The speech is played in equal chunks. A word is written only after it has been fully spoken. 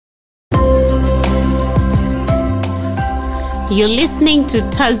You're listening to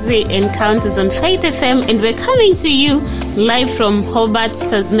Tazi Encounters on Faith FM, and we're coming to you live from Hobart,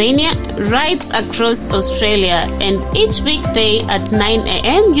 Tasmania, right across Australia. And each weekday at 9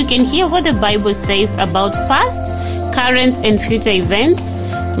 a.m., you can hear what the Bible says about past, current, and future events.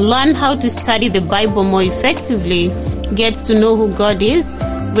 Learn how to study the Bible more effectively, get to know who God is,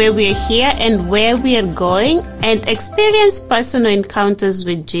 where we are here and where we are going, and experience personal encounters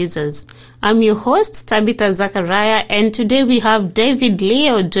with Jesus. I'm your host, Tabitha Zachariah, and today we have David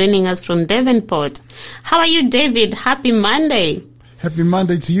Leo joining us from Devonport. How are you, David? Happy Monday. Happy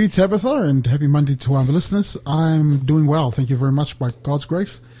Monday to you, Tabitha, and happy Monday to our listeners. I'm doing well. Thank you very much, by God's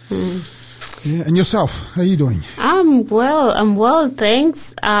grace. Yeah, and yourself, how are you doing? I'm well,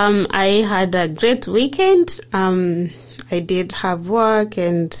 thanks. I had a great weekend. I did have work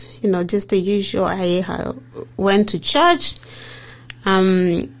and, just the usual. I went to church.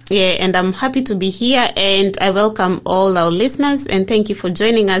 And I'm happy to be here, and I welcome all our listeners, and thank you for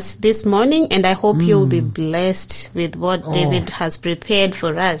joining us this morning, and I hope you'll be blessed with what David has prepared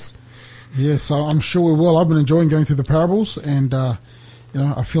for us. Yes, I'm sure we will. I've been enjoying going through the parables, and I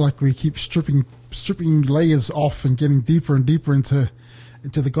feel like we keep stripping layers off and getting deeper and deeper into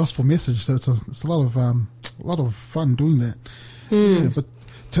the gospel message. So it's a lot of fun doing that. Yeah, but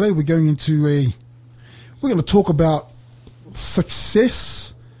today we're going to talk about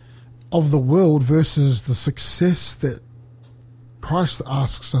success of the world versus the success that Christ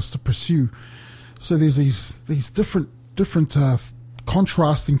asks us to pursue. So there's these different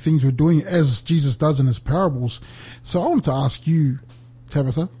contrasting things we're doing as Jesus does in his parables. So I wanted to ask you,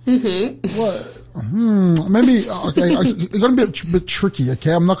 Tabitha, maybe it's going to be a bit tricky.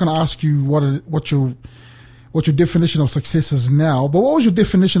 Okay, I'm not going to ask you what your definition of success is now, but what was your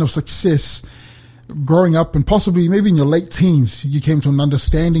definition of success growing up, and possibly maybe in your late teens, you came to an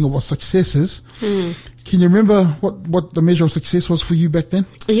understanding of what success is. Can you remember what the measure of success was for you back then?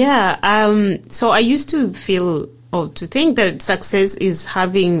 Yeah. So I used to think that success is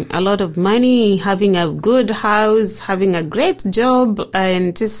having a lot of money, having a good house, having a great job,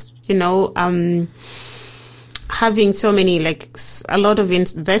 and just, having so many, a lot of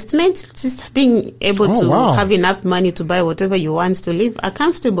investment, just being able to have enough money to buy whatever you want to live a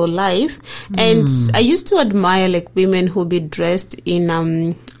comfortable life. And I used to admire women who be dressed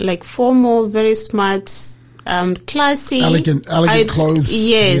in formal, very smart, classy, elegant clothes.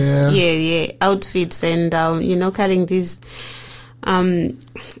 Yes, outfits, and carrying these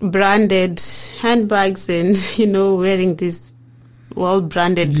branded handbags, and wearing these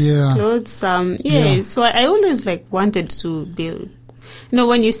well-branded clothes. So I always wanted to be,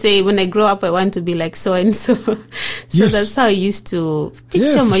 when I grow up, I want to be like so-and-so. So that's how I used to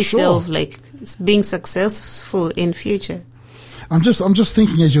picture myself, being successful in future. I'm just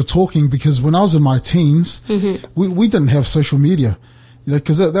thinking as you're talking, because when I was in my teens, we didn't have social media,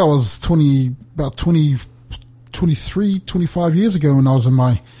 because that was 23, 25 years ago when I was in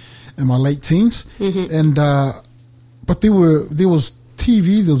my late teens. And, but there was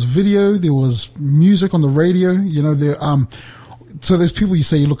TV, there was video, there was music on the radio, so there's people you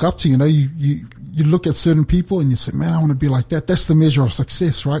say you look up to, you look at certain people and you say, man, I want to be like that. That's the measure of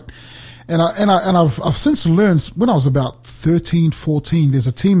success, right? And I've since learned, when I was about 13, 14, there's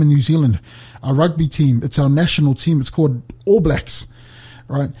a team in New Zealand, a rugby team. It's our national team. It's called All Blacks,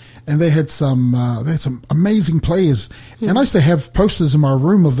 right? And they had some amazing players. And I used to have posters in my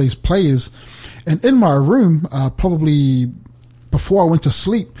room of these players. And in my room, probably before I went to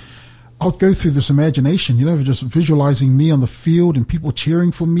sleep, I'd go through this imagination, just visualizing me on the field and people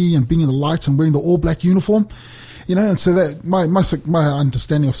cheering for me and being in the lights and wearing the all black uniform, and so that my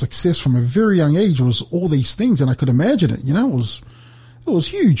understanding of success from a very young age was all these things, and I could imagine it, it was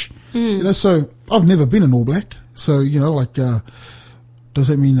huge, so I've never been an all black. So, does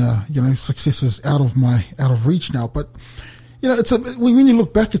that mean, success is out of reach now? But, when you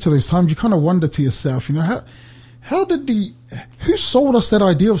look back into those times, you kind of wonder to yourself, who sold us that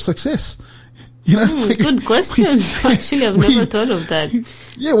idea of success? Good question. Actually, I've never thought of that.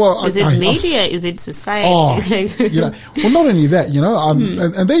 Yeah, well, is it media? Is it society? Well, not only that,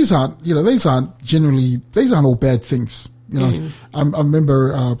 and these aren't all bad things. I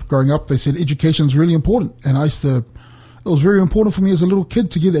remember growing up, they said education is really important, and it was very important for me as a little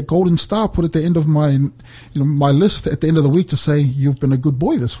kid to get that golden star put at the end of my list at the end of the week to say, you've been a good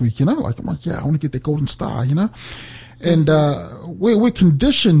boy this week, I'm like, yeah, I want to get that golden star, and, we're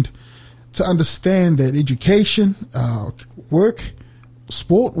conditioned to understand that education, work,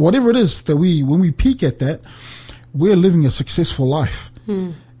 sport, whatever it is that when we peak at that, we're living a successful life.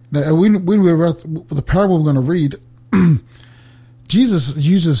 Now, when we're at the parable we're going to read, Jesus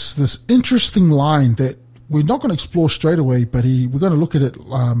uses this interesting line that we're not going to explore straight away, but we're going to look at it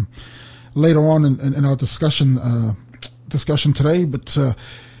later on in our discussion today. But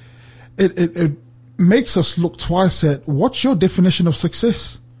it makes us look twice at what's your definition of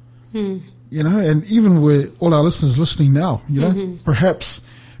success. You know, and even with all our listeners listening now, you know, perhaps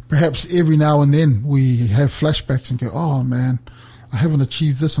every now and then we have flashbacks and go, oh man, I haven't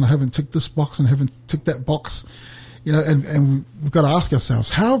achieved this and I haven't ticked this box and I haven't ticked that box, you know, and we've got to ask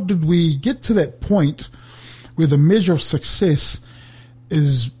ourselves, how did we get to that point where the measure of success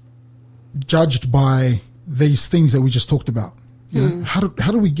is judged by these things that we just talked about? You know, how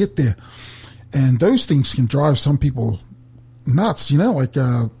do we get there? And those things can drive some people nuts, you know, like,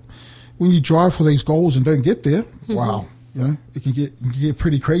 when you drive for these goals and don't get there, wow, you know, it can get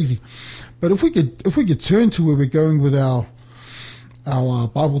pretty crazy. But if we could turn to where we're going with our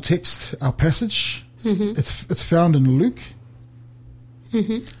Bible text, our passage, it's found in Luke,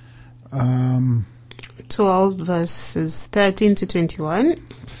 12 verses 13 to 21.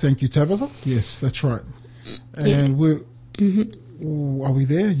 Thank you, Tabitha. Yes, that's right. And we're, are we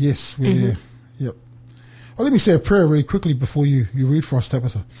there? Yes, we're there. Yep. Well, let me say a prayer really quickly before you read for us,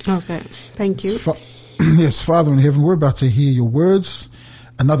 Tabitha. Okay, thank you. Yes, Father in heaven, we're about to hear your words,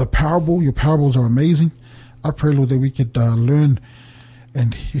 another parable. Your parables are amazing. I pray, Lord, that we could learn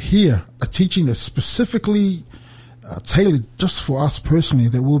and hear a teaching that's specifically tailored just for us personally,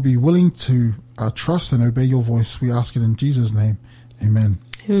 that we'll be willing to trust and obey your voice. We ask it in Jesus' name. Amen.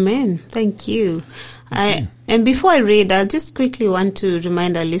 Amen. Thank you. And before I read, I just quickly want to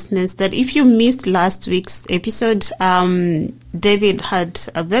remind our listeners that if you missed last week's episode, David had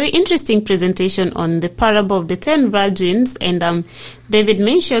a very interesting presentation on the parable of the 10 virgins, and David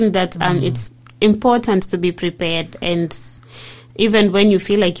mentioned that it's important to be prepared, and even when you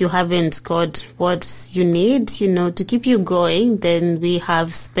feel like you haven't got what you need, you know, to keep you going, then we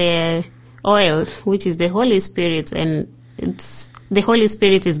have spare oil, which is the Holy Spirit, and the Holy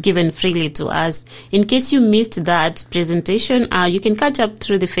Spirit is given freely to us. In case you missed that presentation, you can catch up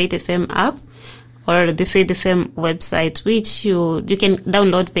through the Faith FM app or the Faith FM website, which you can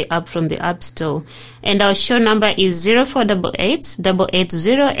download the app from the App Store. And our show number is 0488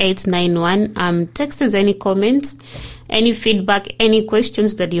 880891. Text us any comments, any feedback, any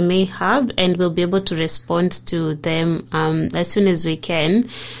questions that you may have, and we'll be able to respond to them as soon as we can.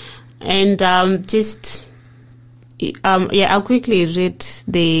 And I'll quickly read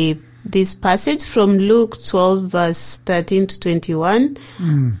this passage from Luke 12, verse 13 to 21.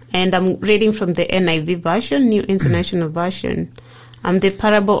 And I'm reading from the NIV version, New International Version. The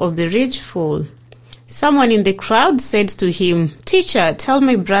parable of the rich fool. Someone in the crowd said to him, "Teacher, tell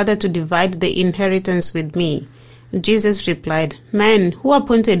my brother to divide the inheritance with me." Jesus replied, "Man, who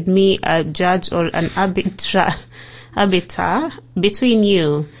appointed me a judge or an arbiter between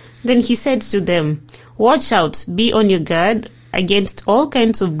you?" Then he said to them, "Watch out, be on your guard against all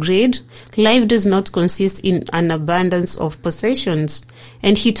kinds of greed. Life does not consist in an abundance of possessions."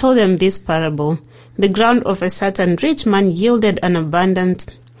 And he told them this parable. The ground of a certain rich man yielded an abundant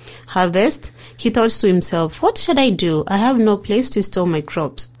harvest. He thought to himself, "What should I do? I have no place to store my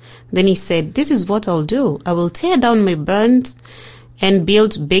crops." Then he said, "This is what I'll do. I will tear down my barns and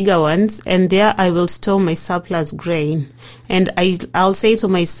build bigger ones, and there I will store my surplus grain. And I'll say to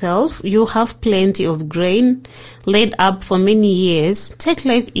myself, you have plenty of grain laid up for many years. Take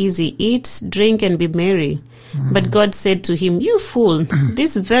life easy, eat, drink, and be merry." But God said to him, "You fool,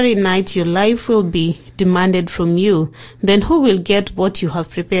 this very night your life will be demanded from you. Then who will get what you have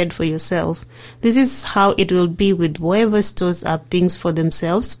prepared for yourself? This is how it will be with whoever stores up things for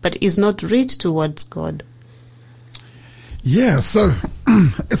themselves, but is not rich towards God." Yeah, so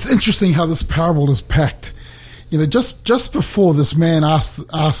it's interesting how this parable is packed. You know, just before this man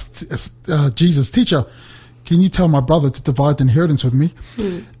asked Jesus, "Teacher, can you tell my brother to divide the inheritance with me?"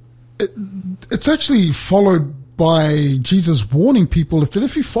 It's actually followed by Jesus warning people that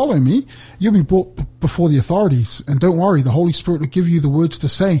if you follow me, you'll be brought before the authorities. And don't worry, the Holy Spirit will give you the words to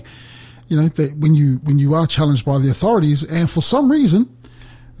say, you know, that when you are challenged by the authorities. And for some reason,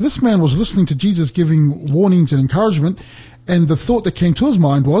 this man was listening to Jesus giving warnings and encouragement, and the thought that came to his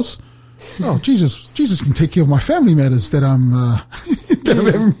mind was, "Oh, Jesus can take care of my family matters that I'm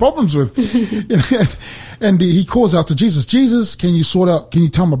having problems with." You know, and he calls out to Jesus, "Jesus, can you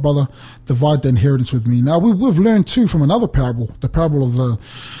tell my brother, divide the inheritance with me?" Now we've learned too from another parable, the parable of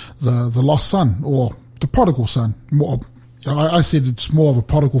the lost son, or the prodigal son. I said it's more of a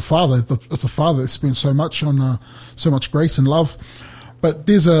prodigal father. It's a father that spent so much on so much grace and love, but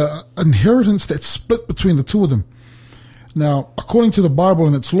there's a inheritance that's split between the two of them. Now, according to the Bible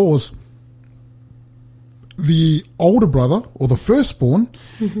and its laws, the older brother, or the firstborn,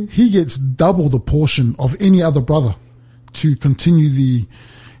 he gets double the portion of any other brother to continue the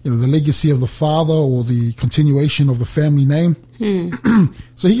legacy of the father, or the continuation of the family name.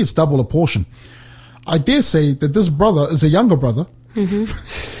 So he gets double a portion. I dare say that this brother is a younger brother.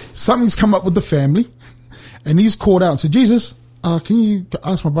 Something's come up with the family, and he's called out and said, Jesus, can you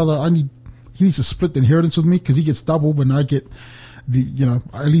ask my brother, he needs to split the inheritance with me, because he gets double when I get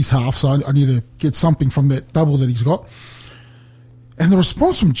at least half, so I need to get something from that double that he's got. And the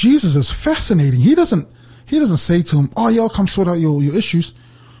response from Jesus is fascinating. He doesn't say to him, oh yeah, I'll come sort out your issues.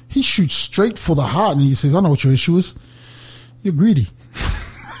 He shoots straight for the heart, and he says, I know what your issue is. You're greedy.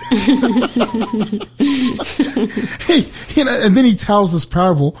 And then he tells this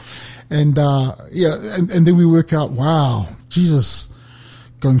parable, and then we work out, wow, Jesus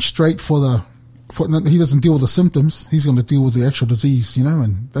going straight he doesn't deal with the symptoms. He's going to deal with the actual disease,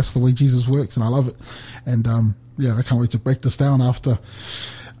 and that's the way Jesus works, and I love it. And I can't wait to break this down after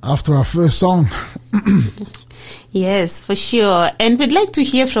our first song. Yes, for sure. And we'd like to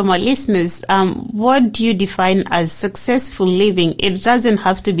hear from our listeners. What do you define as successful living? It doesn't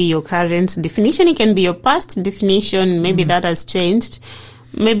have to be your current definition. It can be your past definition. Maybe that has changed.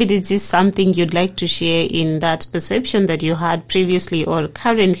 Maybe this is something you'd like to share in that perception that you had previously or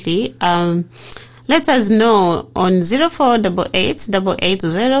currently. Let us know on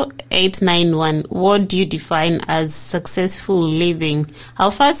 0488880891. What do you define as successful living?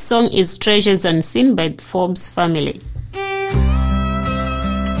 Our first song is Treasures Unseen by Forbes Family.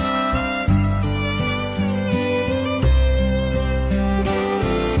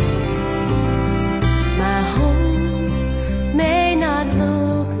 My home may not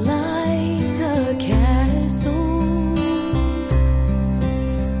look like a castle.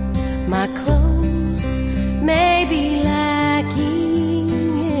 My clothes may be lacking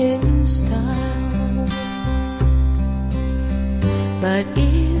in style, but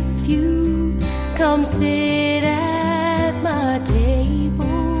if you come sit at my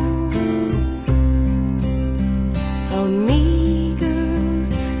table, a meager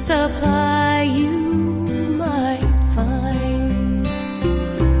supply you might find.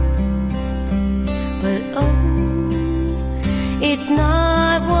 But oh, it's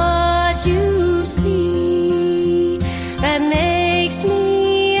not what you see that makes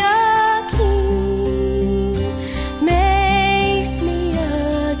me a king, makes me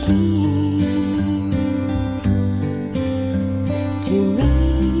a king. To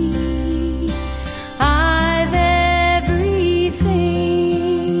me, I've everything,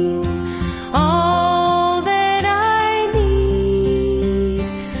 all that I need,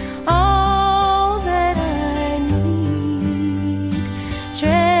 all that I need,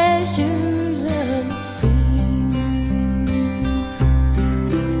 treasures unseen.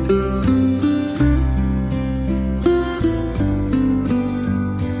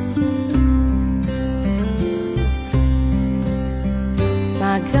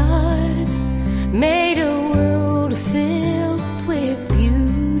 My God made a world filled with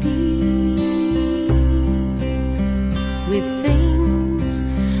beauty, with things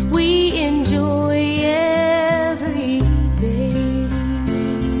we enjoy every day.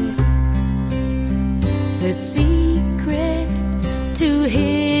 The secret to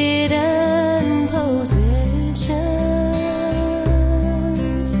hidden possessions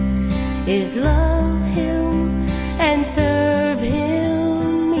is love Him and serve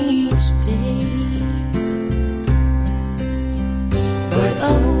Him each day. But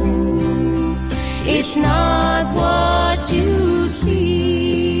oh, it's not what you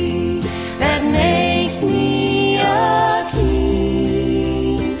see that makes me a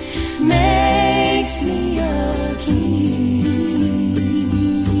king, makes me a king.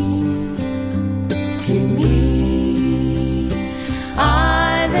 To me,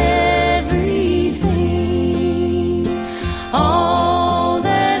 I'm everything, all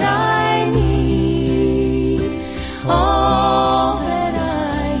that I need, all that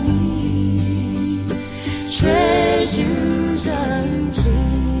I need, treasures unseen.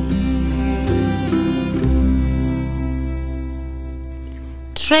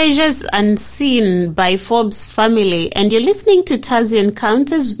 Treasures Unseen by Forbes Family. And you're listening to Tazi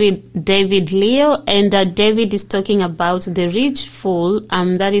Encounters with David Leo. And David is talking about the rich fool.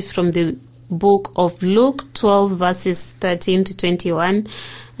 That is from the book of Luke 12, verses 13 to 21.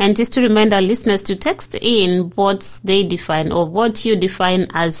 And just to remind our listeners to text in what they define or what you define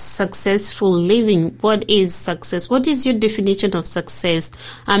as successful living. What is success? What is your definition of success?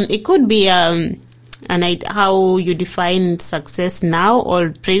 It could be how you define success now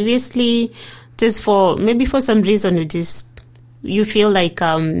or previously, just for maybe for some reason you feel like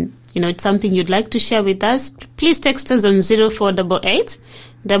it's something you'd like to share with us, please text us on 0488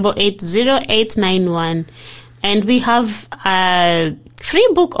 880891. And we have a free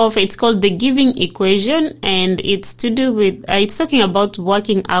book of it's called The Giving Equation, and it's to do with it's talking about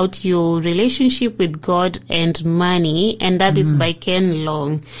working out your relationship with God and money, and that is by Ken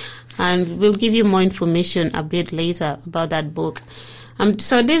Long, and we'll give you more information a bit later about that book.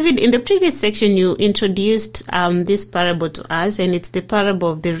 So David, in the previous section you introduced this parable to us, and it's the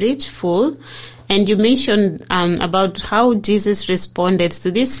parable of the rich fool. And you mentioned about how Jesus responded to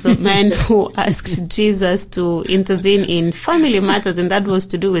this man who asked Jesus to intervene in family matters, and that was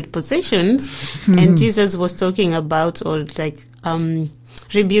to do with possessions. And Jesus was talking about, or like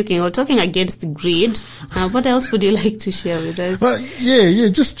rebuking or talking against greed. What else would you like to share with us? Well,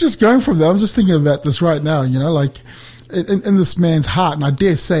 just going from there, I'm just thinking about this right now, like in this man's heart, and I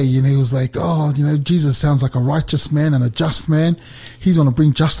dare say, he was like, Jesus sounds like a righteous man and a just man. He's going to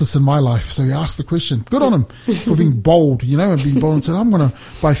bring justice in my life. So he asked the question. Good on him for being bold, and being bold and said,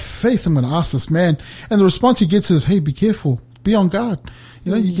 by faith, I'm going to ask this man. And the response he gets is, hey, be careful, be on guard.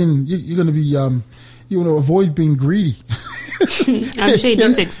 You're going to be, you want to avoid being greedy. I'm sure you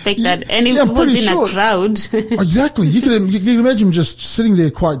didn't expect that. And it was in a crowd. Exactly. You can imagine him just sitting there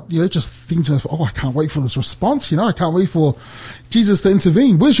quite, just thinking, I can't wait for this response. I can't wait for Jesus to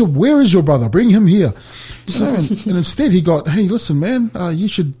intervene. Where is your brother? Bring him here. And instead he got, hey, listen, man, you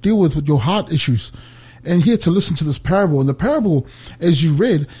should deal with your heart issues. And here to listen to this parable. And the parable, as you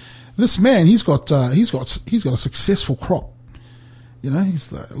read, this man, he's got a successful crop.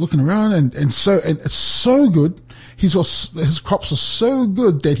 He's looking around and it's so good. His crops are so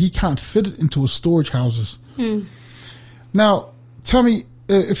good that he can't fit it into his storage houses. Now, tell me,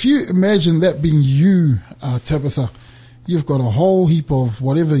 if you imagine that being you, Tabitha, you've got a whole heap of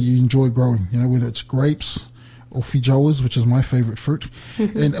whatever you enjoy growing, whether it's grapes or feijoas, which is my favorite fruit,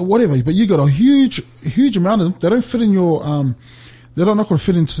 and whatever, but you got a huge amount of them. They don't fit in your, they're not going to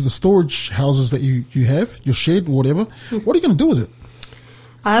fit into the storage houses that you have, your shed or whatever. What are you going to do with it?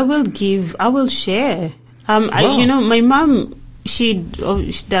 I will share. Wow. My mom, she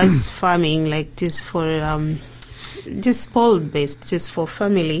does farming like this for, just small based, just for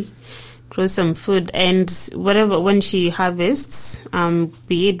family, grow some food, and whatever, when she harvests,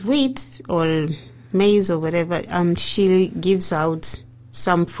 be it wheat or maize or whatever, she gives out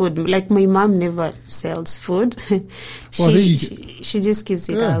some food. Like my mom never sells food. she just gives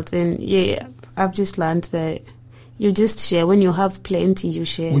it out. And I've just learned that you just share. When you have plenty, you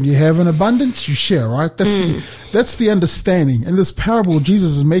share. When you have an abundance, you share, right? That's the understanding. And this parable,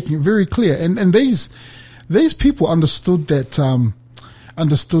 Jesus is making it very clear. And these people understood that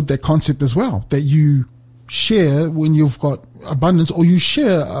concept as well, that you share when you've got abundance, or you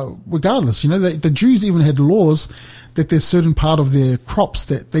share regardless. The Jews even had laws that there's certain part of their crops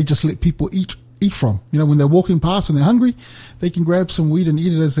that they just let people eat from. When they're walking past and they're hungry, they can grab some wheat and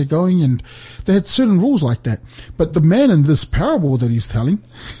eat it as they're going, and they had certain rules like that. But the man in this parable that he's telling,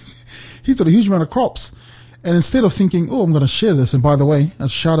 he's got a huge amount of crops. And instead of thinking, I'm going to share this, and by the way, a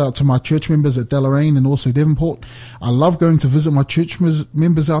shout out to my church members at Deloraine and also Devonport. I love going to visit my church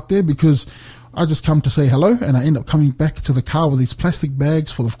members out there, because I just come to say hello, and I end up coming back to the car with these plastic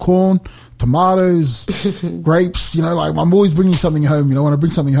bags full of corn, tomatoes, grapes. I'm always bringing something home. When I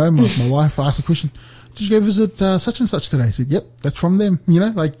bring something home, my wife asks the question, did you go visit such and such today? I said, yep, that's from them.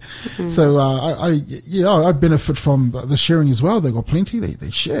 So I benefit from the sharing as well. They've got plenty, they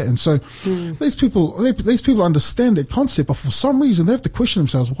share. And so these people understand that concept, but for some reason they have to question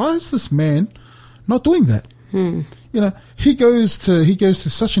themselves, why is this man not doing that? He goes to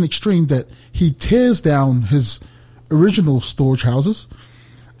such an extreme that he tears down his original storage houses,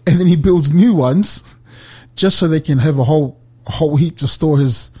 and then he builds new ones just so they can have a whole heap to store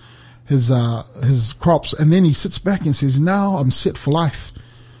his crops. And then he sits back and says, now I'm set for life.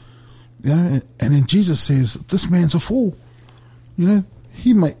 And then Jesus says, this man's a fool.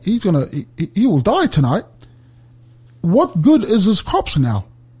 He will die tonight. What good is his crops now?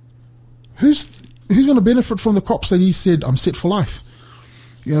 Who's going to benefit from the crops that he said, I'm set for life?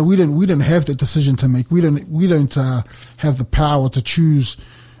 We don't have that decision to make. We don't have the power to choose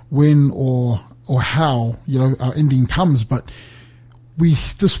when or how, our ending comes. But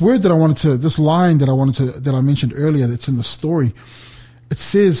this line that I mentioned earlier, that's in the story, it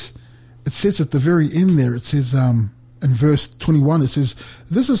says at the very end there, it says, in verse 21, it says,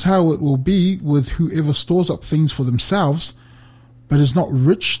 this is how it will be with whoever stores up things for themselves, but is not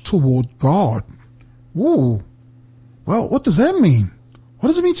rich toward God. Whoa. Well, what does that mean? What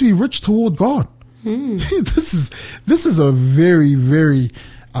does it mean to be rich toward God? This is a very, very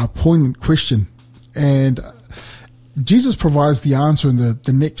poignant question. And Jesus provides the answer in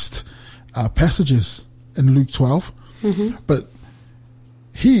the next passages in Luke 12. But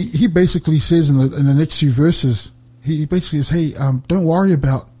he basically says in the next few verses, he basically says, hey, don't worry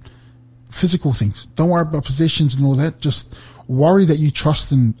about physical things. Don't worry about possessions and all that. Just worry that you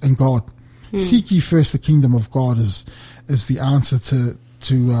trust in God. Seek ye first the kingdom of God is the answer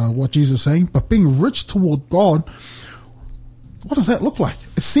to what Jesus is saying. But being rich toward God, what does that look like?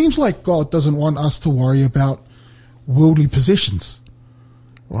 It seems like God doesn't want us to worry about worldly possessions,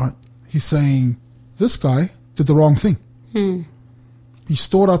 right? He's saying this guy did the wrong thing. He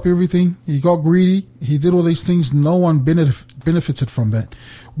stored up everything. He got greedy. He did all these things. No one benefited from that.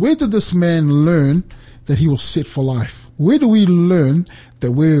 Where did this man learn that he was set for life? Where do we learn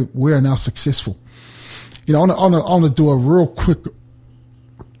that we're now successful? You know, I want to do a real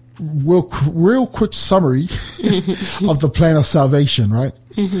quick summary of the plan of salvation, right?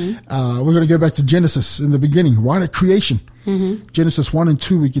 We're going to go back to Genesis in the beginning, right at creation. Genesis 1 and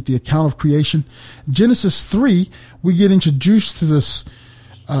 2, we get the account of creation. Genesis 3, we get introduced to this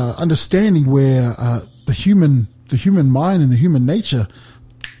understanding where the human mind and the human nature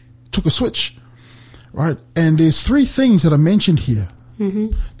took a switch, right? And there's three things that are mentioned here.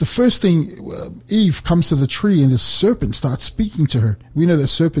 The first thing, Eve comes to the tree and the serpent starts speaking to her. We know that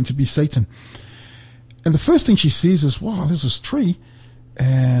serpent to be Satan. And the first thing she sees is, wow, there's this tree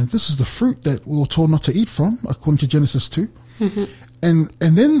and this is the fruit that we were told not to eat from, according to Genesis 2. And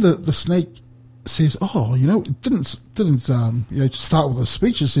then the snake says, oh, you know, it didn't start with a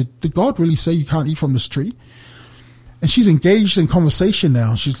speech. It said, did God really say you can't eat from this tree? And she's engaged in conversation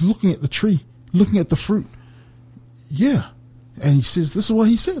now. She's looking at the tree, looking at the fruit. Yeah. And he says, this is what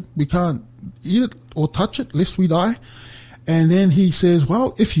he said. We can't eat it or touch it lest we die. And then he says,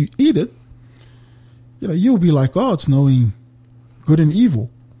 well, if you eat it, you know, you'll be like gods, knowing good and evil,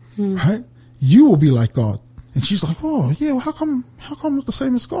 right? You will be like God. And she's like, oh yeah, well, how come not the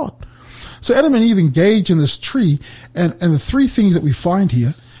same as God? So Adam and Eve engage in this tree. And the three things that we find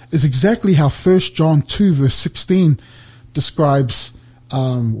here is exactly how 1 John 2 verse 16 describes,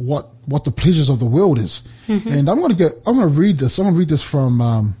 what the pleasures of the world is. And I'm going to read this. I'm going to read this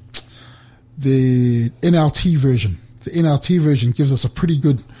from, the NLT version. The NLT version gives us a pretty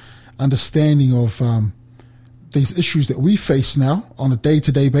good understanding of, these issues that we face now on a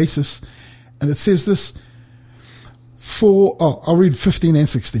day-to-day basis. And it says this, I'll read 15 and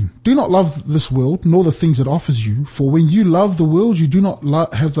 16. Do not love this world, nor the things it offers you. For when you love the world, you do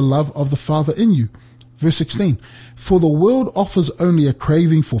not have the love of the Father in you. Verse 16. For the world offers only a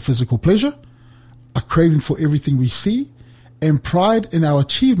craving for physical pleasure, a craving for everything we see, and pride in our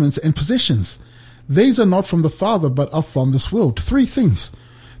achievements and possessions. These are not from the Father, but are from this world. Three things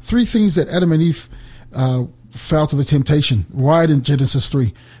that Adam and Eve, fell to the temptation right in Genesis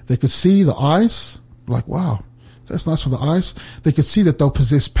 3. They could see the eyes, like, wow, that's nice for the eyes. They could see that they'll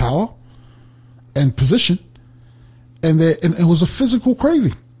possess power and position, and it was a physical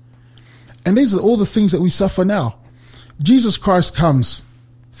craving. And these are all the things that we suffer now. Jesus Christ comes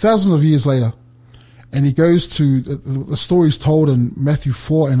thousands of years later, and he goes to the stories told in Matthew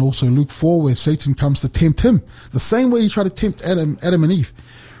 4 and also Luke 4, where Satan comes to tempt him the same way he tried to tempt Adam and Eve,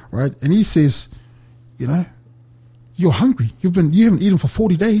 right? And he says, you know, you're hungry. You haven't eaten for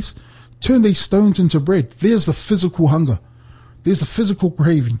 40 days. Turn these stones into bread. There's the physical hunger. There's the physical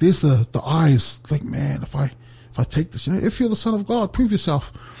craving. There's the eyes. It's like, man, if I take this, you know, if you're the Son of God, prove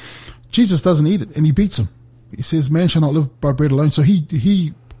yourself. Jesus doesn't eat it, and he beats him. He says, man shall not live by bread alone. So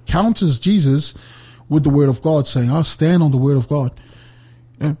he counters Jesus with the word of God, saying, I'll stand on the word of God.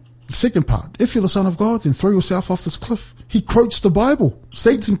 You know, the second part, if you're the Son of God, then throw yourself off this cliff. He quotes the Bible.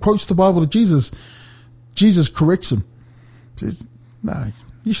 Satan quotes the Bible to Jesus. Jesus corrects him. Says, no,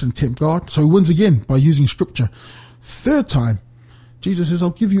 you shouldn't tempt God. So he wins again by using scripture. Third time, Jesus says, I'll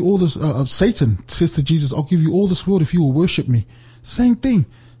give you all this, Satan says to Jesus, I'll give you all this world if you will worship me. Same thing.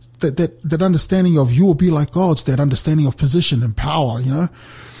 That understanding of you will be like gods, that understanding of position and power, you know.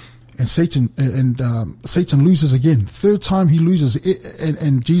 And Satan loses again. Third time he loses,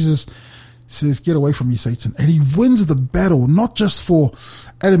 and Jesus says, get away from me, Satan. And he wins the battle, not just for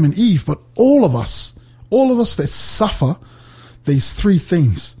Adam and Eve, but all of us that suffer these three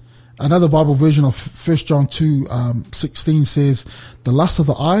things. Another Bible version of 1 John 2, 16 says, the lust of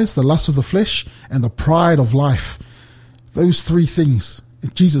the eyes, the lust of the flesh, and the pride of life. Those three things.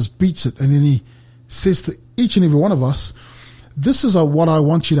 Jesus beats it, and then he says to each and every one of us, this is what I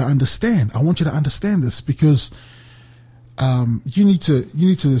want you to understand. I want you to understand this, because you need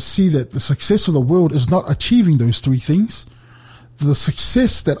to see that the success of the world is not achieving those three things. The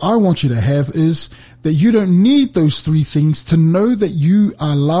success that I want you to have is that you don't need those three things to know that you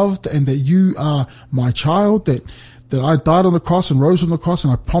are loved and that you are my child, that that I died on the cross and rose on the cross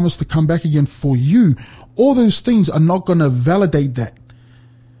and I promised to come back again for you, all those things are not going to validate that.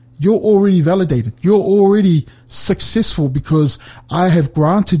 You're already validated. You're already successful because I have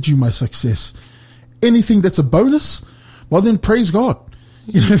granted you my success. Anything that's a bonus, well then praise God.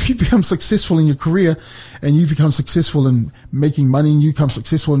 You know, if you become successful in your career and you become successful in making money and you become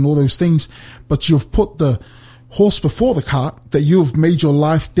successful in all those things, but you've put the horse before the cart, that you've made your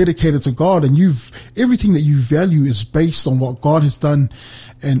life dedicated to God and everything that you value is based on what God has done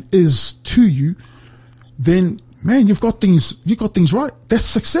and is to you, then man, you've got things right. That's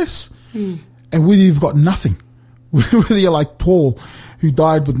success. And whether you've got nothing, whether you're like Paul who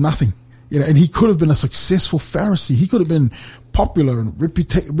died with nothing, you know, and he could have been a successful Pharisee. He could have been popular and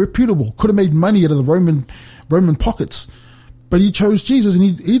reputable, could have made money out of the Roman pockets, but he chose Jesus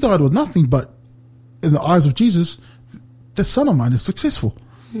and he died with nothing. But in the eyes of Jesus, that son of mine is successful.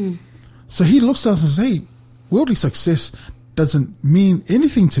 So he looks at us and says, hey, worldly success doesn't mean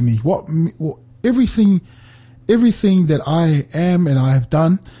anything to me. Everything that I am and I have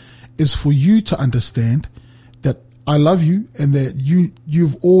done is for you to understand that I love you and that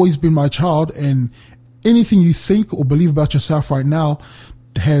you've always been my child, and anything you think or believe about yourself right now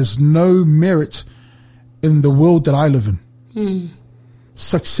has no merit in the world that I live in.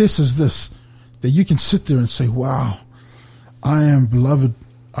 Success is this, that you can sit there and say, wow, I am beloved.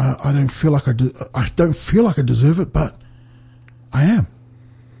 I don't feel like I deserve it, but I am.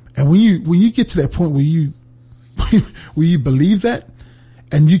 And when you get to that point where you believe that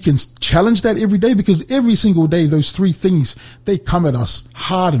and you can challenge that every day, because every single day, those three things, they come at us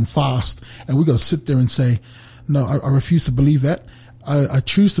hard and fast. And we got to sit there and say, no, I refuse to believe that. I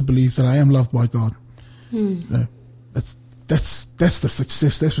choose to believe that I am loved by God. No, that's the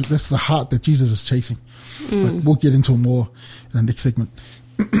success. That's the heart that Jesus is chasing. But we'll get into more in the next segment.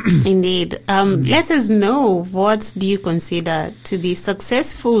 Indeed. Let us know, what do you consider to be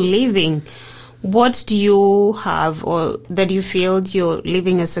successful living? What do you have, or that you feel you're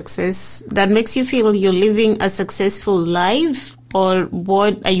living a success, that makes you feel you're living a successful life? Or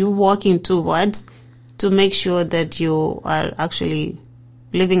what are you working towards to make sure that you are actually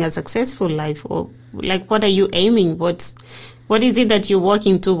living a successful life? Or like, what are you aiming? What is it that you're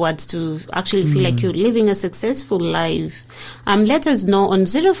working towards to actually feel like you're living a successful life? Let us know on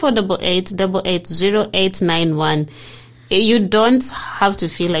 0488 880891. You don't have to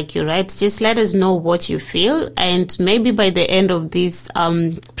feel like you're right. Just let us know what you feel, and maybe by the end of this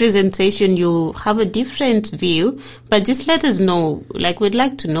presentation, you have a different view. But just let us know. Like, we'd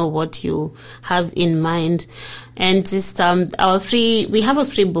like to know what you have in mind. And just we have a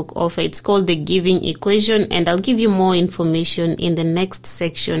free book offer. It's called The Giving Equation, and I'll give you more information in the next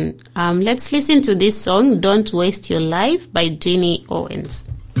section. Let's listen to this song, "Don't Waste Your Life" by Jeannie Owens.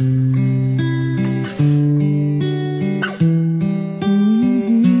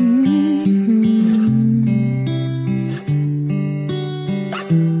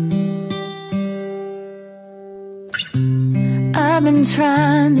 I've been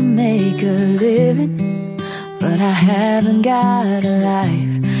trying to make a living, but I haven't got a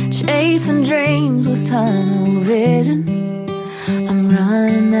life. Chasing dreams with tunnel vision. I'm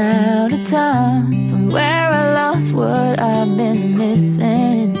running out of time. Somewhere I lost what I've been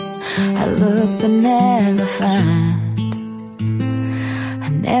missing. I look but never find. I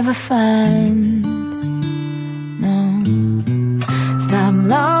never find. No. Stop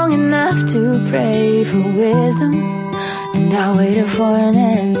long enough to pray for wisdom, and I waited for an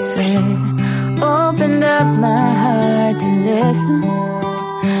answer. Opened up my heart to listen.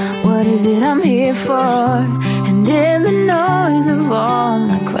 What is it I'm here for? And in the noise of all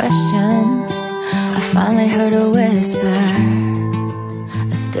my questions, I finally heard a whisper,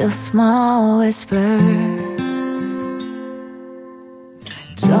 a still small whisper.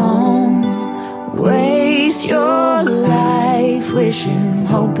 Don't waste your life wishing,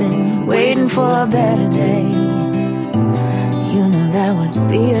 hoping, waiting for a better day. You know that would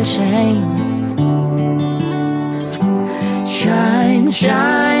be a shame. Shine,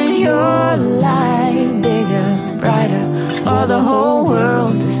 shine your light bigger, brighter, for the whole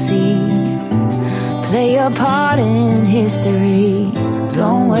world to see. Play your part in history.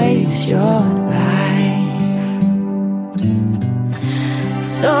 Don't waste your life.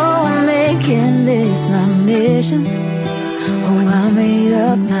 So I'm making this my mission. Oh, I made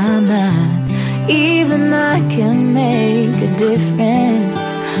up my mind. Even I can make a difference,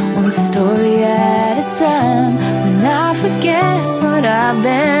 one story at a time. When I forget what I've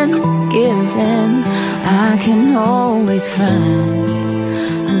been given, I can always find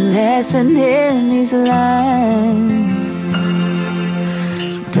a lesson in these lines.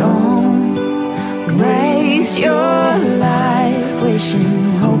 Don't waste waste your life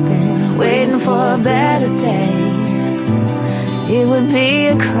wishing, hoping, waiting for a better day. It would be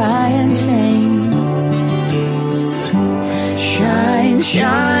a crying shame. Shine,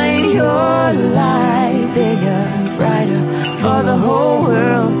 shine your light bigger, brighter, for the whole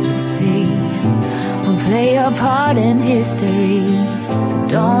world to see. We'll play a part in history, so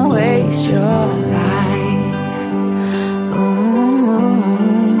don't waste your life. Oh,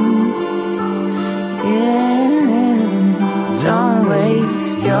 yeah. Don't waste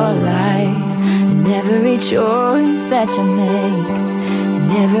your life. And every choice that you make,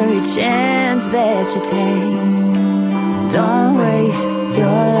 and every chance that you take, don't waste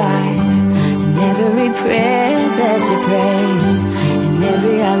your life. And every prayer that you pray, and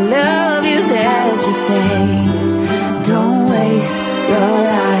every I love you that you say, don't waste your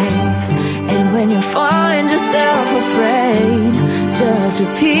life. And when you're finding yourself afraid, just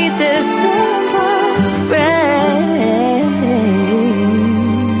repeat this simple phrase: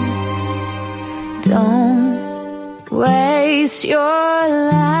 don't waste your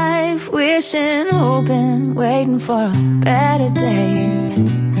life wishing, hoping, waiting for a better day.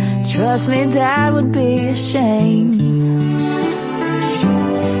 Trust me, that would be a shame.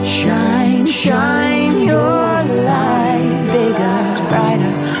 Shine, shine your light bigger,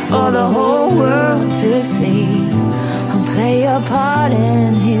 brighter, for the whole world to see. And play a part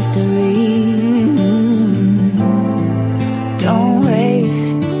in history. Don't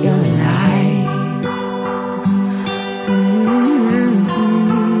waste your life.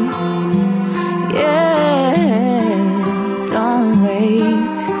 Yeah, don't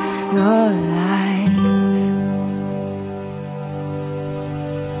waste your life.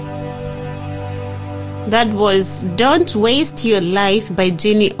 That was Don't Waste Your Life by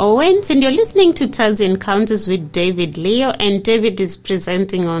Jeannie Owens, and you're listening to Thursday Encounters with David Leo, and David is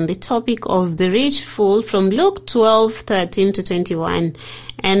presenting on the topic of the rich fool from Luke 12:13 to 21.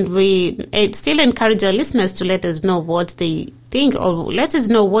 And we still encourage our listeners to let us know what they think, or let us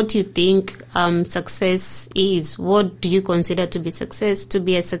know what you think success is. What do you consider to be success, to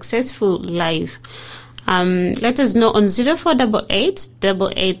be a successful life? Let us know on 0488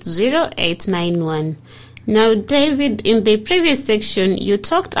 880 891. Now, David, in the previous section, you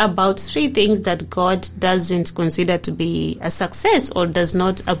talked about 3 things that God doesn't consider to be a success or does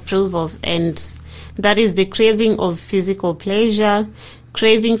not approve of, and that is the craving of physical pleasure,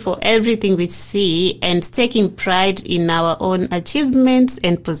 craving for everything we see, and taking pride in our own achievements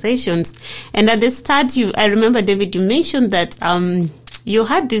and possessions. And at the start, I remember, David, you mentioned that you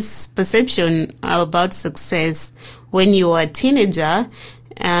had this perception about success when you were a teenager,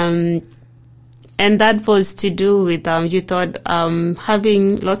 and that was to do with, you thought,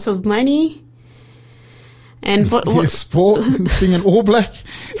 having lots of money. And what sport, being an All Black.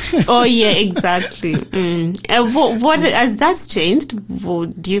 Oh, yeah, exactly. What has that changed?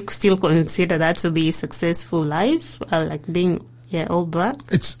 Do you still consider that to be a successful life, like being All Black?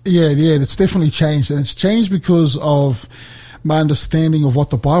 It's definitely changed, and it's changed because of my understanding of what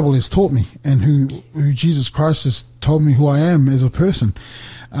the Bible has taught me, and who Jesus Christ has told me who I am as a person.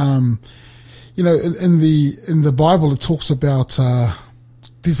 In the Bible, it talks about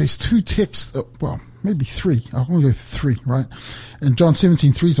there's these 2 texts, maybe 3. I'm going to go 3, right? And John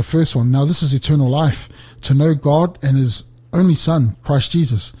 17:3 is the first one. Now, this is eternal life, to know God and His only Son, Christ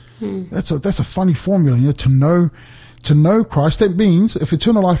Jesus. That's a funny formula, to know Christ. That means if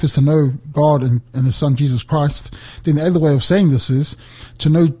eternal life is to know God and His Son, Jesus Christ, then the other way of saying this is to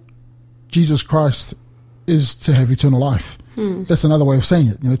know Jesus Christ is to have eternal life. That's another way of saying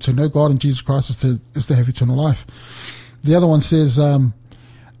it. To know God and Jesus Christ is to have eternal life. The other one says, in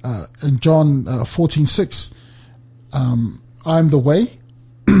John 14:6, I am the way,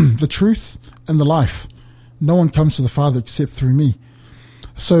 the truth, and the life. No one comes to the Father except through me.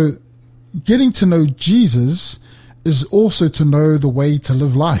 So getting to know Jesus is also to know the way to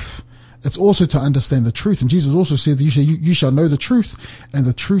live life. It's also to understand the truth. And Jesus also said that you shall know the truth, and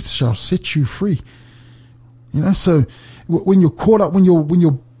the truth shall set you free. So when you're caught up, when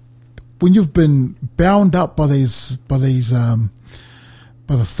you've been bound up by the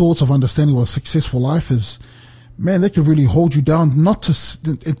thoughts of understanding what a successful life is, man, they can really hold you down, not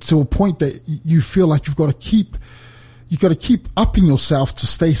to a point that you feel like you've got to keep upping yourself to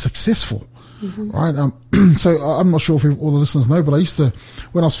stay successful. Right. So I'm not sure if all the listeners know, but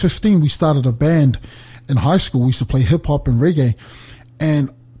when I was 15, we started a band in high school. We used to play hip hop and reggae, and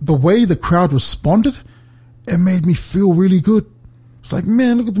the way the crowd responded, it made me feel really good. It's like,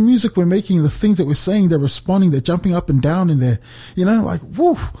 man, look at the music we're making, the things that we're saying, they're responding, they're jumping up and down in there, like,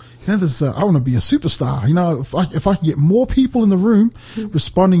 woo, I want to be a superstar. If I can get more people in the room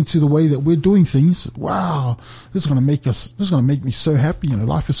responding to the way that we're doing things, wow, this is going to make me so happy.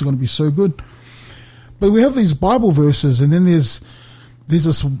 Life is going to be so good. But we have these Bible verses, and then there's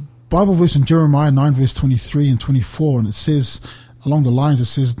this Bible verse in Jeremiah 9 verse 23 and 24, and it says, along the lines, it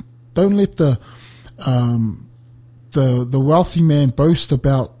says, don't let the wealthy man boast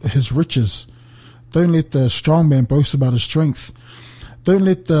about his riches. Don't let the strong man boast about his strength. Don't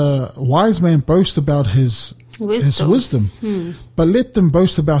let the wise man boast about his wisdom. But let them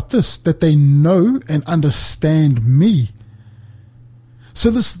boast about this, that they know and understand me.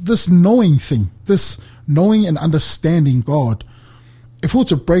 So this knowing thing, this knowing and understanding God, if we were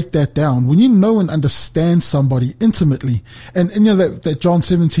to break that down, when you know and understand somebody intimately, and that John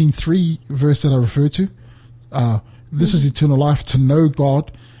 17:3 verse that I referred to, this is eternal life, to know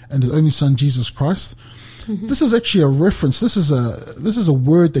God and his only son, Jesus Christ. This is actually a reference. This is a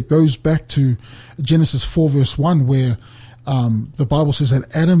word that goes back to Genesis 4 verse 1, where the Bible says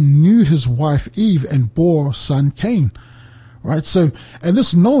that Adam knew his wife Eve and bore son Cain. Right? So, and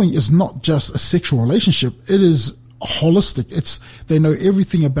this knowing is not just a sexual relationship. It is holistic. They know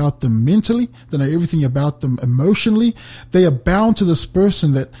everything about them mentally. They know everything about them emotionally. They are bound to this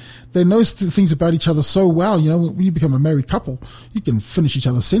person that they know things about each other so well. When you become a married couple, you can finish each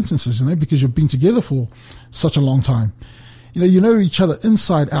other's sentences, because you've been together for such a long time. You know each other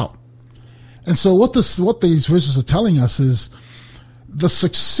inside out. And so what these verses are telling us is the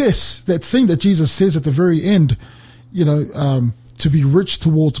success, that thing that Jesus says at the very end, to be rich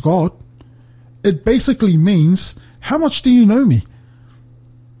towards God. It basically means, how much do you know me?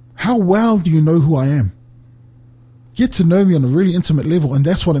 How well do you know who I am? Get to know me on a really intimate level, and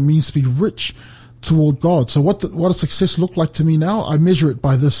that's what it means to be rich toward God. So what does success look like to me now? I measure it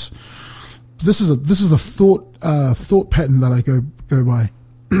by this. This is the thought pattern that I go by.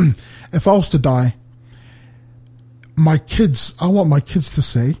 If I was to die, I want my kids to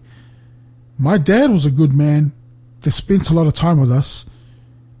say, my dad was a good man that spent a lot of time with us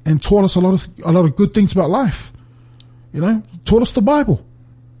and taught us a lot of good things about life. Taught us the Bible.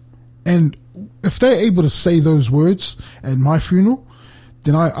 And if they're able to say those words at my funeral,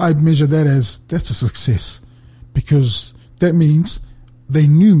 then I measure that as, that's a success, because that means they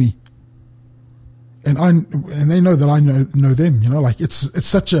knew me, and they know that I know them. It's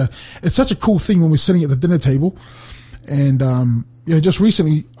such a cool thing when we're sitting at the dinner table, and just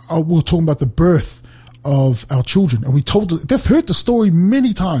recently we were talking about the birth of our children, and they've heard the story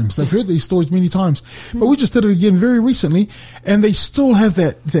many times. They've heard these stories many times, but we just did it again very recently, and they still have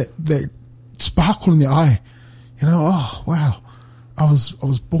that sparkle in their eye. Oh wow, I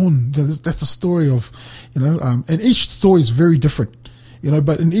was born. That's the story of, and each story is very different,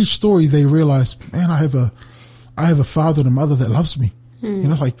 but in each story they realize, man, I have a father and a mother that loves me.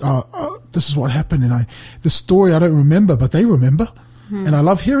 This is what happened, and the story I don't remember, but they remember. And I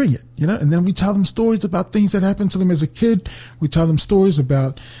love hearing it, and then we tell them stories about things that happened to them as a kid. We tell them stories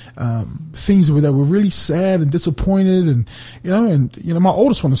about, things that were really sad and disappointed. And, my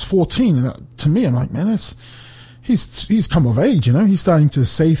oldest one is 14. And to me, I'm like, man, he's come of age, he's starting to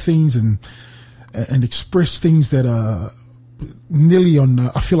say things and express things that are nearly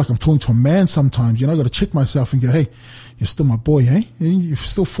I feel like I'm talking to a man sometimes. I got to check myself and go, hey, you're still my boy, hey? You're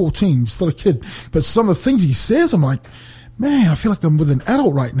still 14. You're still a kid. But some of the things he says, I'm like, man, I feel like I'm with an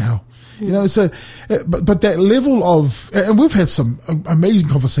adult right now. So, but that level of, and we've had some amazing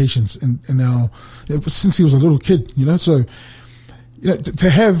conversations in our, since he was a little kid, so, to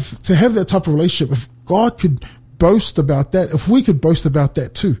have that type of relationship, if God could boast about that, if we could boast about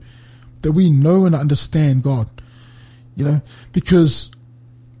that too, that we know and understand God, because,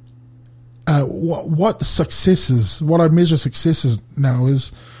 what I measure success is now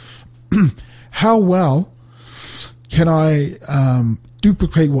is how well can I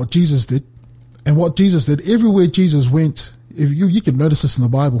duplicate what Jesus did? And what Jesus did, everywhere Jesus went, if you can notice this in the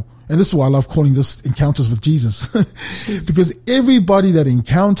Bible, and this is why I love calling this Encounters with Jesus, because everybody that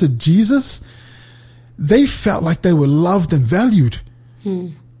encountered Jesus, they felt like they were loved and valued.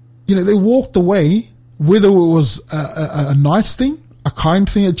 They walked away, whether it was a nice thing, a kind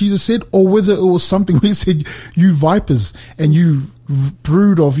thing that Jesus said, or whether it was something where he said, you vipers, and you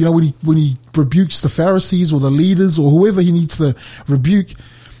brood of, when he rebukes the Pharisees or the leaders or whoever he needs to rebuke,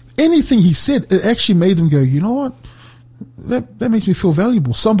 anything he said, it actually made them go, you know what? That makes me feel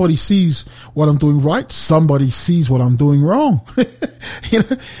valuable. Somebody sees what I'm doing right. Somebody sees what I'm doing wrong,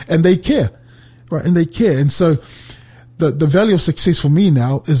 and they care, right? And they care. And so the value of success for me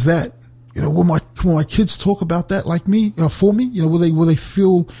now is that will my kids talk about that like me, for me? Will they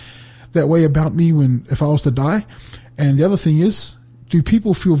feel that way about me if I was to die? And the other thing is, do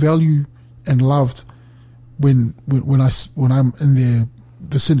people feel valued and loved when I'm in their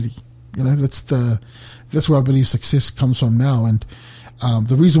vicinity? That's where I believe success comes from now. And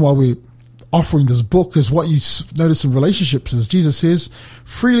the reason why we're offering this book is what you notice in relationships is Jesus says,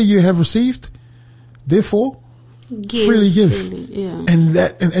 freely you have received, therefore freely give. Yeah. And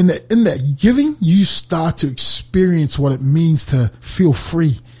in that giving, you start to experience what it means to feel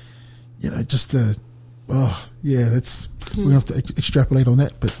free. We're going to have to extrapolate on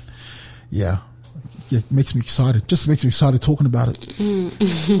that, but it makes me excited. Just makes me excited talking about it.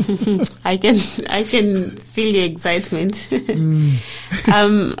 I can feel your excitement.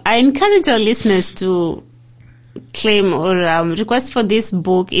 I encourage our listeners to claim or request for this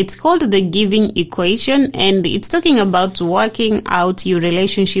book. It's called The Giving Equation, and it's talking about working out your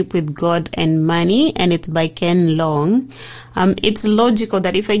relationship with God and money, and it's by Ken Long. It's logical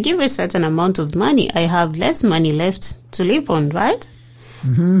that if I give a certain amount of money, I have less money left to live on, right?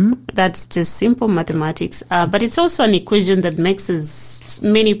 Mm-hmm. That's just simple mathematics. But it's also an equation that makes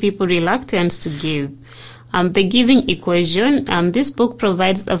many people reluctant to give. The Giving Equation, this book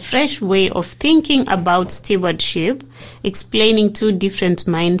provides a fresh way of thinking about stewardship, explaining two different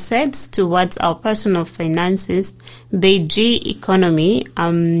mindsets towards our personal finances, the G economy,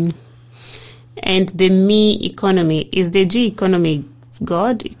 and the me economy. Is the G economy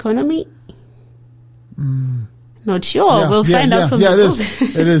God economy? Not sure. We'll find out from the book.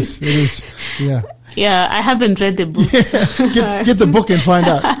 It is. Yeah. Yeah, I haven't read the book. Get the book and find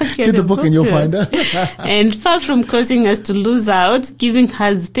out. Get the book and you'll find out. And far from causing us to lose out, giving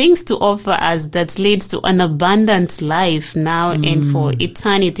has things to offer us that leads to an abundant life now and for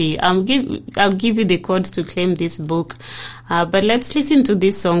eternity. I'll give you the code to claim this book. But let's listen to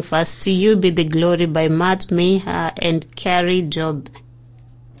this song first. To You Be the Glory by Matt Maher and Carrie Job.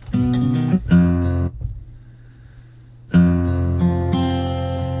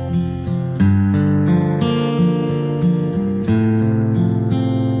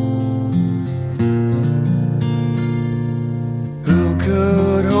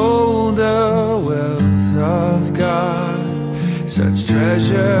 Such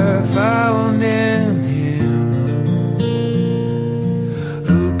treasure found in Him.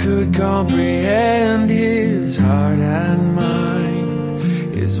 Who could comprehend His heart and mind?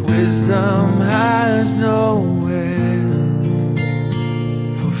 His wisdom has no end.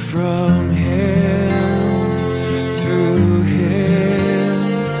 For from Him, through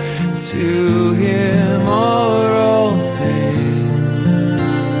Him, to Him are all things.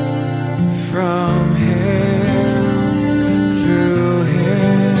 From Him,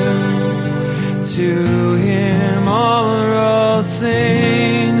 to Him are all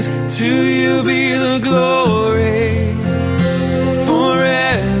things. To You be the glory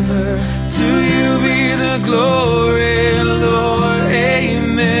forever. To You be the glory, Lord.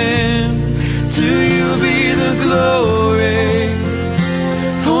 Amen. To You be the glory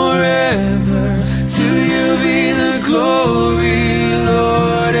forever. To You be the glory,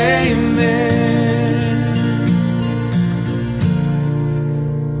 Lord. Amen.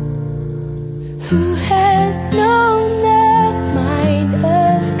 Who has known the mind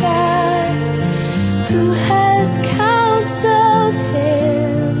of God? Who has counseled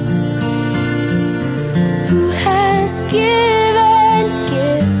Him? Who has given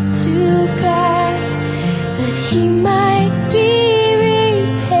gifts to God that He might be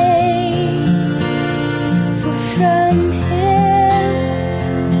repaid? For from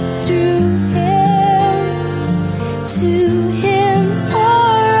Him, through Him, to Him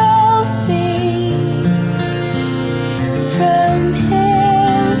are all things. From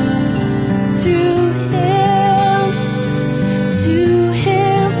Him, through Him, to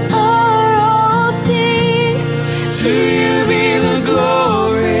Him are all things. To You be the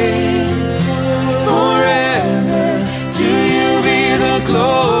glory forever. To You be the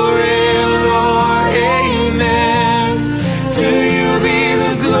glory, Lord. Amen. To You be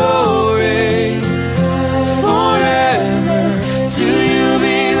the glory forever. To You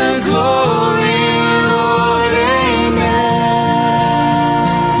be the glory, Lord. Amen.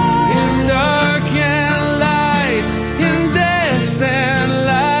 In dark and light, in death and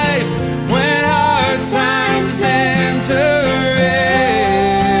life, when hard times enter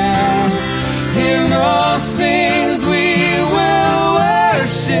in, in all things we will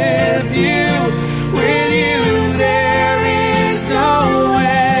worship You. With You there is no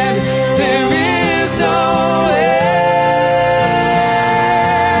end. There is no end.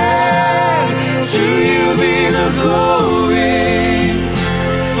 To You be the glory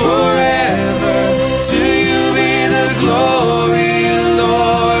forever.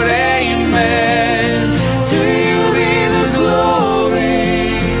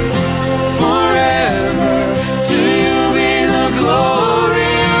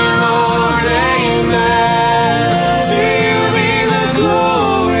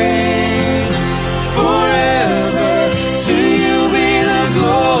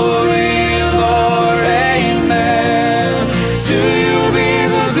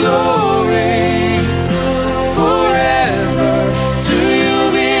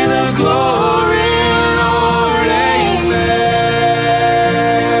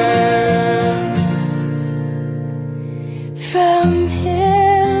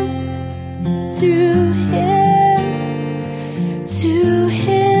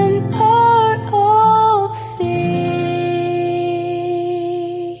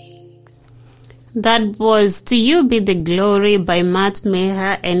 That was To You Be the Glory by Matt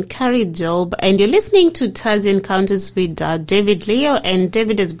Meher and Carrie Job. And you're listening to Taz Encounters with David Leo. And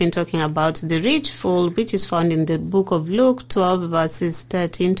David has been talking about the rich fool, which is found in the book of Luke 12, verses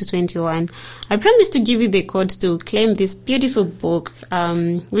 13 to 21. I promised to give you the code to claim this beautiful book,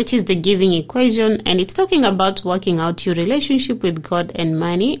 which is The Giving Equation. And it's talking about working out your relationship with God and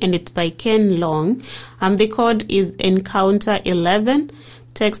money. And it's by Ken Long. The code is Encounter 11.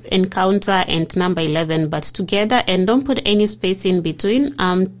 Text Encounter and number 11, but together, and don't put any space in between.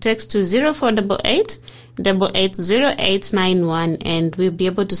 Text to 0488 880891, and we'll be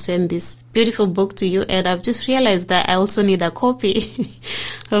able to send this beautiful book to you. And I've just realized that I also need a copy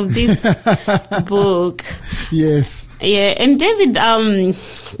of this book. Yes. Yeah, and David,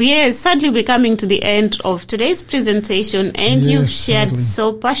 sadly we're coming to the end of today's presentation, and you've shared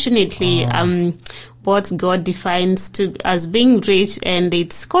so passionately what God defines as being rich, and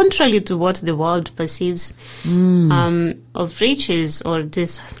it's contrary to what the world perceives of riches, or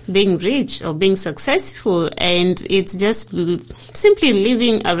just being rich or being successful, and it's just simply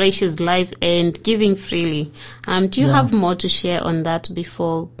living a righteous life and giving freely. Do you have more to share on that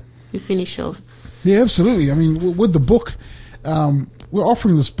before we finish off? Yeah, absolutely. I mean, with the book, we're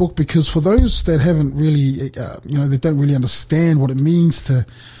offering this book because for those that haven't really, they don't really understand what it means to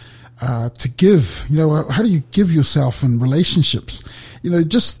give, how do you give yourself in relationships?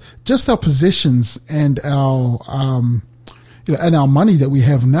 Just our possessions and our, and our money that we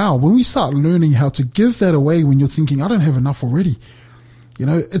have now. When we start learning how to give that away, when you're thinking, I don't have enough already,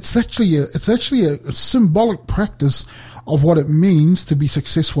 it's actually a symbolic practice of what it means to be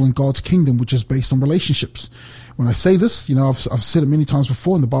successful in God's kingdom, which is based on relationships. When I say this, I've said it many times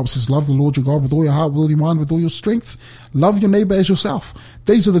before, and the Bible says, love the Lord your God with all your heart, with all your mind, with all your strength. Love your neighbor as yourself.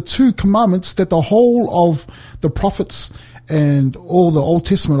 These are the two commandments that the whole of the prophets and all the Old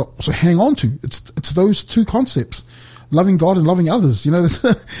Testament also hang on to. It's those two concepts, loving God and loving others. And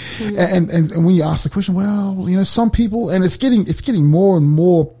when you ask the question, well, some people, and it's getting more and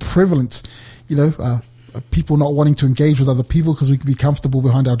more prevalent, people not wanting to engage with other people because we can be comfortable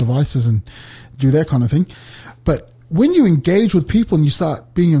behind our devices and do that kind of thing. But when you engage with people and you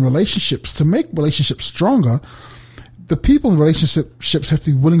start being in relationships, to make relationships stronger, the people in relationships have to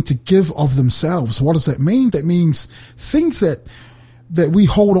be willing to give of themselves. What does that mean? That means things that we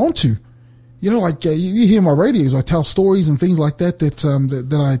hold on to. Like you hear my radios, I tell stories and things like that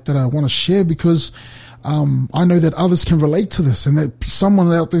I want to share because I know that others can relate to this, and that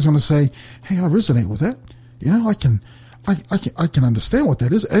someone out there's going to say, hey, I resonate with that. I can understand what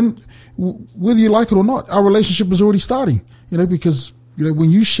that is. And whether you like it or not, our relationship is already starting, because, when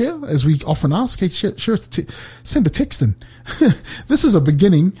you share, as we often ask, hey, send a text in. This is a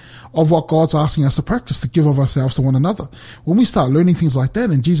beginning of what God's asking us to practice, to give of ourselves to one another. When we start learning things like that,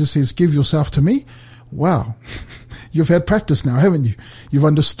 and Jesus says, give yourself to me, wow, you've had practice now, haven't you? You've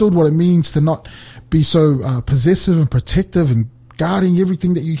understood what it means to not be so possessive and protective and guarding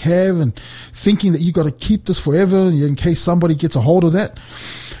everything that you have and thinking that you got to keep this forever in case somebody gets a hold of that.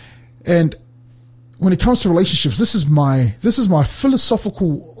 And when it comes to relationships, this is my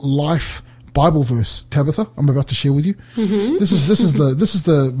philosophical life Bible verse, Tabitha, I'm about to share with you. Mm-hmm. This is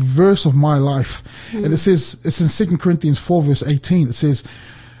the verse of my life. Mm-hmm. And it says, it's in 2 Corinthians 4 verse 18. It says,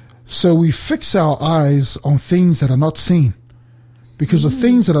 so we fix our eyes on things that are not seen, because the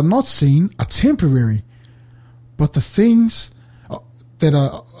things that are not seen are temporary, but the things that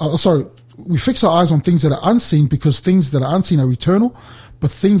are, we fix our eyes on things that are unseen, because things that are unseen are eternal, but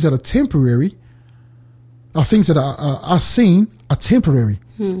things that are temporary, or things that are seen are temporary.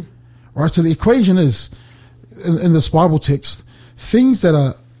 Right? So the equation is, in this Bible text, things that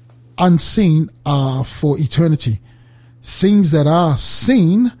are unseen are for eternity. Things that are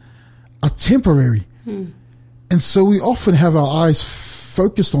seen are temporary. And so we often have our eyes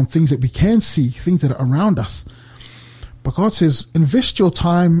focused on things that we can see, things that are around us. But God says, invest your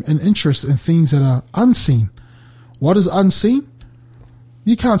time and interest in things that are unseen. What is unseen?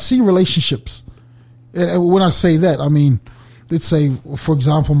 You can't see relationships. And when I say that, I mean, let's say, for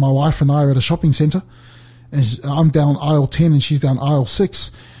example, my wife and I are at a shopping center, and I'm down aisle 10 and she's down aisle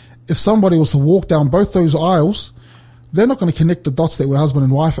 6. If somebody was to walk down both those aisles, they're not going to connect the dots that we're husband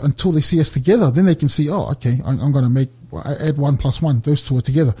and wife until they see us together. Then they can see, oh, okay, I'm going to add 1 + 1. Those two are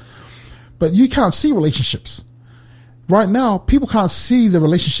together. But you can't see relationships. Right now, people can't see the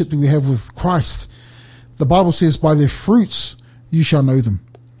relationship that we have with Christ. The Bible says, by their fruits, you shall know them.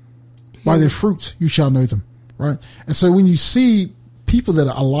 By their fruits, you shall know them. Right? And so when you see people that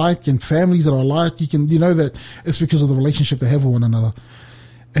are alike and families that are alike, you know that it's because of the relationship they have with one another.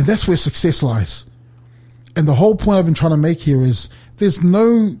 And that's where success lies. And the whole point I've been trying to make here is there's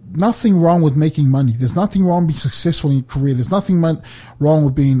nothing wrong with making money. There's nothing wrong with being successful in your career. There's nothing wrong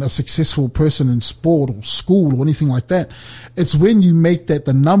with being a successful person in sport or school or anything like that. It's when you make that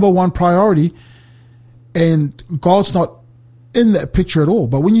the number one priority and God's not in that picture at all.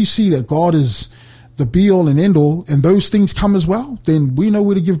 But when you see that God is the be all and end all and those things come as well, then we know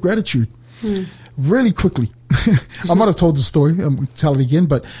where to give gratitude. Really quickly. I might have told the story. I'm going to tell it again,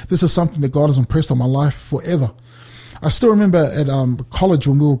 but this is something that God has impressed on my life forever. I still remember at college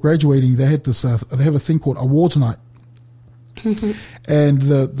when we were graduating, they had this. They have a thing called awards night, and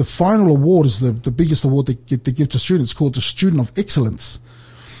the final award is the biggest award they give to students, called the Student of Excellence.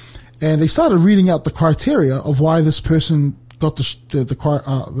 And they started reading out the criteria of why this person got the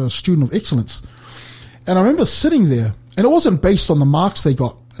Student of Excellence. And I remember sitting there, and it wasn't based on the marks they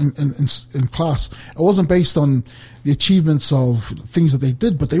got in class. It wasn't based on the achievements of things that they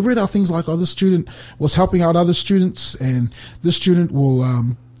did, but they read out things like, this student was helping out other students, and this student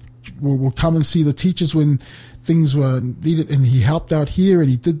will come and see the teachers when things were needed, and he helped out here,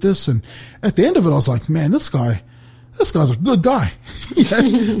 and he did this. And at the end of it, I was like, man, this guy's a good guy.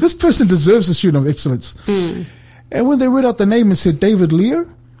 This person deserves the Student of Excellence. And when they read out the name and said David Leo,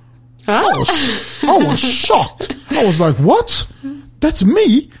 I was shocked. I was like, what? That's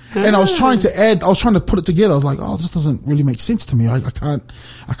me. And I was trying to put it together. I was like, this doesn't really make sense to me. I can't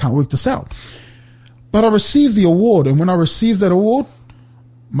work this out. But I received the award. And when I received that award,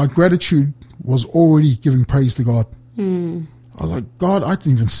 my gratitude was already giving praise to God. I was like, God, I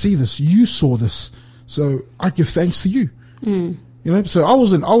didn't even see this. You saw this. So I give thanks to you. So I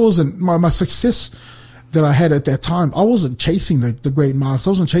wasn't my success that I had at that time. I wasn't chasing the great marks. I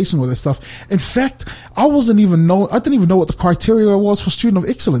wasn't chasing all that stuff. In fact, I didn't even know what the criteria was for Student of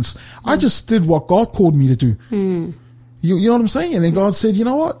Excellence. I just did what God called me to do. You know what I'm saying? And then God said, you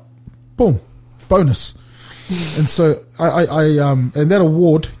know what? Boom, bonus. And so and that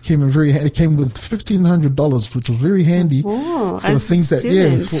award came in very handy. It came with $1,500, which was very handy for the things that,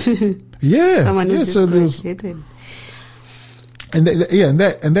 Someone who just graduated.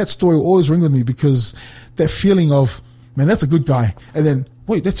 And that story will always ring with me, because that feeling of, man, that's a good guy. And then,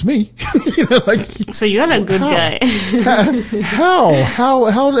 wait, that's me. So you're a good guy. How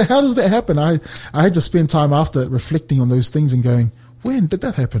does that happen? I had to spend time after reflecting on those things and going, when did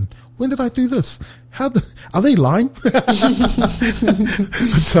that happen? When did I do this? Are they lying? But,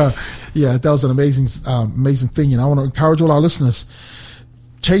 that was an amazing thing. And I want to encourage all our listeners,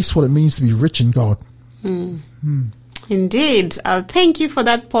 chase what it means to be rich in God. Indeed. Thank you for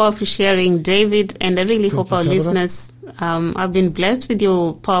that powerful sharing, David. And I really hope our listeners have been blessed with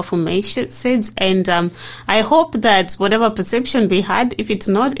your powerful message. And I hope that whatever perception we had, if it's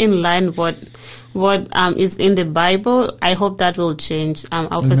not in line what is in the Bible, I hope that will change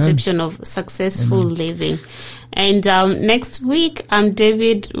our perception of successful living. And next week,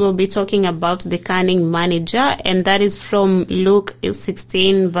 David will be talking about the cunning manager, and that is from Luke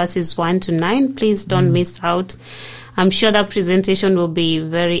 16 verses 1-9. Please don't miss out. I'm sure that presentation will be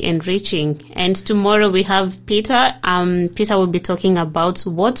very enriching. And tomorrow we have Peter. Peter will be talking about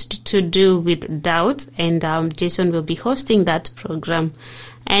what to do with doubt, and Jason will be hosting that program.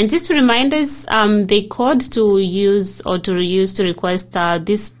 And just to remind us, the code to use or to reuse to request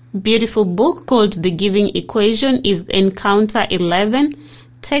this beautiful book called The Giving Equation is Encounter 11.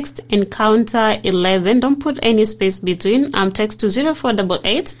 Text Encounter 11. Don't put any space between. Text to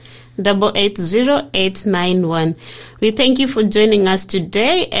 0488 880891. We thank you for joining us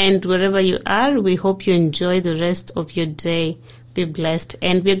today, and wherever you are, we hope you enjoy the rest of your day. Be blessed.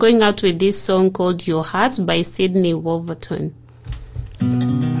 And we're going out with this song called Your Heart by Sydney Wolverton.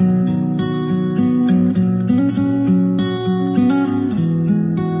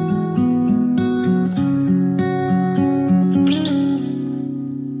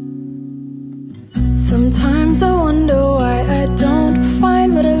 Sometimes I wonder why I don't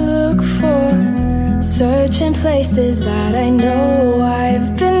find what I look for. Searching places that I know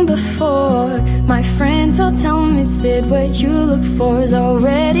I've been before. My friends all tell me, Sid, what you look for is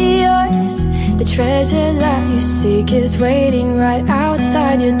already yours. The treasure that you seek is waiting right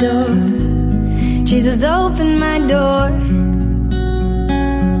outside your door. Jesus, open my door.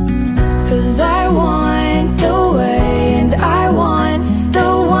 'Cause I want the way, and I want the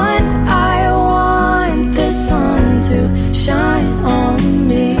one. I want the sun to shine on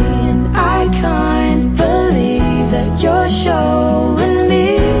me, and I can't believe that you're showing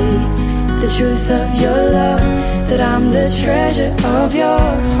me the truth of your love, that I'm the treasure of your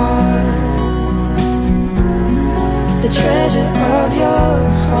heart, the treasure of your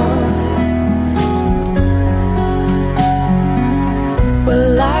heart.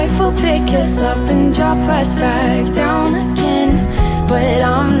 Well, life will pick us up and drop us back down again. But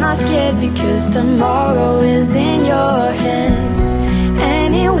I'm not scared because tomorrow is in your hands.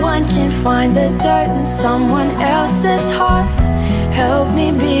 Anyone can find the dirt in someone else's heart. Help me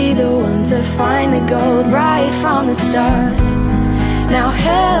be the one to find the gold right from the start. Now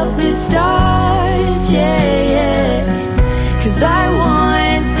help me start, yeah, yeah. 'Cause I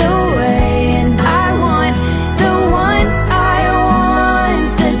want the way, and I want the one. I want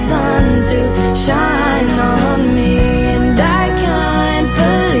the sun to shine on me. And I can't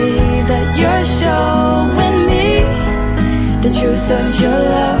believe that you're showing me the truth of your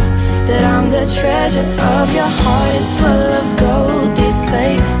love, that I'm the treasure of your heart is full of gold. These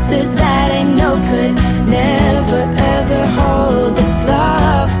places that I know could never ever hold this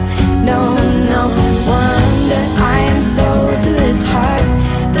love. No, no wonder I am sold to this heart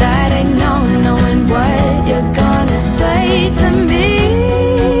that I know, knowing what you're gonna say to me.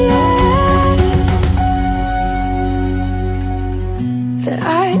 Yes. That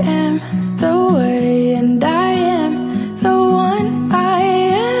I am the way, and I am the one. I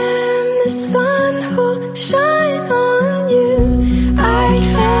am the sun who'll shine on you. I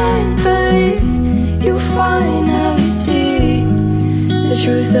can't believe you finally see the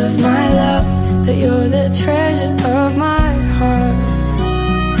truth of my love, that you're the treasure of my heart.